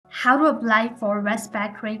How to apply for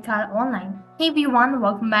Westpac credit card online. Hey everyone,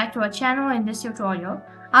 welcome back to our channel. In this tutorial,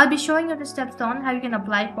 I'll be showing you the steps on how you can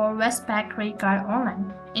apply for Westpac credit card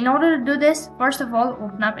online. In order to do this, first of all,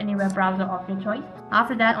 open up any web browser of your choice.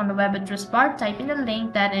 After that, on the web address bar, type in the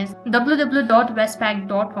link that is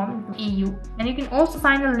www.westpac.com.au, and you can also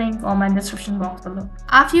find the link on my description box below.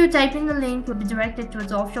 After you type in the link, you'll be directed to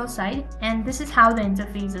its official site, and this is how the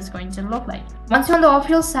interface is going to look like. Once you're on the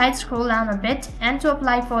official site, scroll down a bit, and to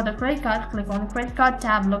apply for the credit card, click on the credit card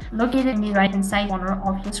tab located in the right hand side corner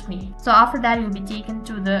of your screen. So after that, you'll be taken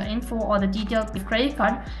to the info or the details of the credit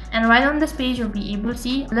card, and right on this page, you'll be able to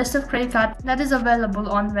see a list of credit cards that is available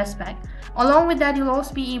on Westpac. Along with that, you'll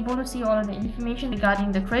also be able to see all of the information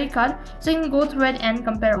regarding the credit card, so you can go through it and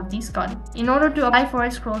compare with these cards. In order to apply for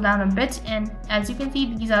it, scroll down a bit, and as you can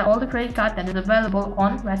see, these are all the credit cards that is available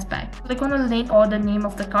on Westpac. Click on the link or the name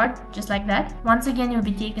of the card, just like that. Once again, you'll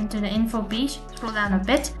be taken to the info page, scroll down a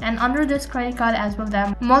bit, and under this credit card as well, there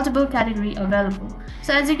are multiple categories available.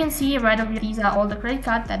 So as you can see right over here, these are all the credit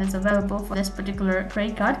cards that is available for this particular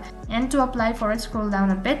credit card. And to apply for it, scroll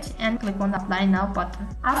down a bit and click on the apply now button.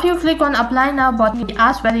 After you click on apply now button, you'll be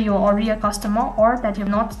asked whether you're already a customer or that you've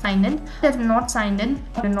not signed in. If you're not signed in,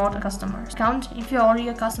 you're not a customer. If you're already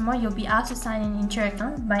a customer, you'll be asked to sign in into your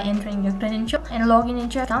account by entering your credential and log in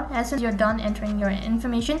into your account. As soon as you're done entering your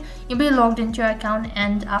information, you'll be logged into your account,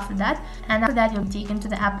 and after that you'll be taken to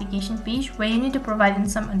the application page where you need to provide in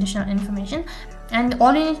some additional information. And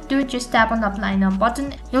all you need to do is just tap on the apply now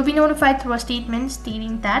button. You'll be notified through a statement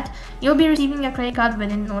stating that you'll be receiving your credit card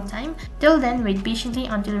within no time. Till then, wait patiently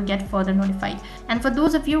until you get further notified. And for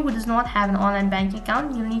those of you who does not have an online bank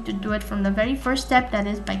account, you'll need to do it from the very first step, that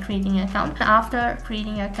is by creating an account. After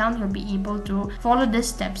creating an account, you'll be able to follow these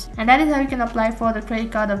steps. And that is how you can apply for the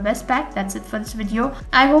credit card of Westpac. That's it for this video.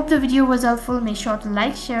 I hope the video was helpful. Make sure to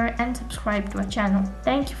like, share and subscribe to our channel.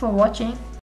 Thank you for watching.